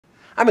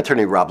I'm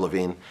attorney Rob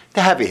Levine,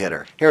 the heavy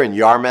hitter, here in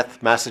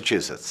Yarmouth,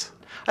 Massachusetts.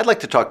 I'd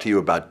like to talk to you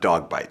about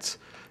dog bites.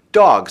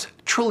 Dogs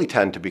truly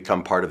tend to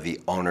become part of the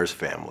owner's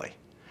family.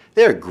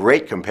 They are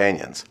great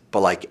companions, but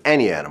like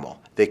any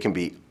animal, they can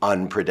be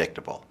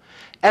unpredictable.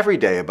 Every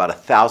day, about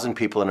 1,000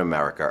 people in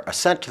America are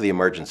sent to the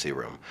emergency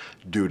room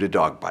due to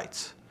dog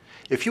bites.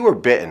 If you were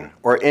bitten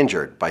or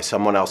injured by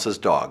someone else's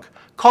dog,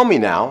 call me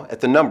now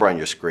at the number on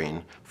your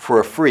screen for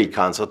a free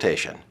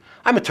consultation.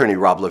 I'm attorney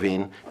Rob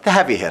Levine, the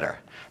heavy hitter,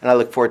 and I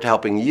look forward to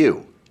helping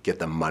you get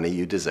the money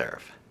you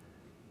deserve.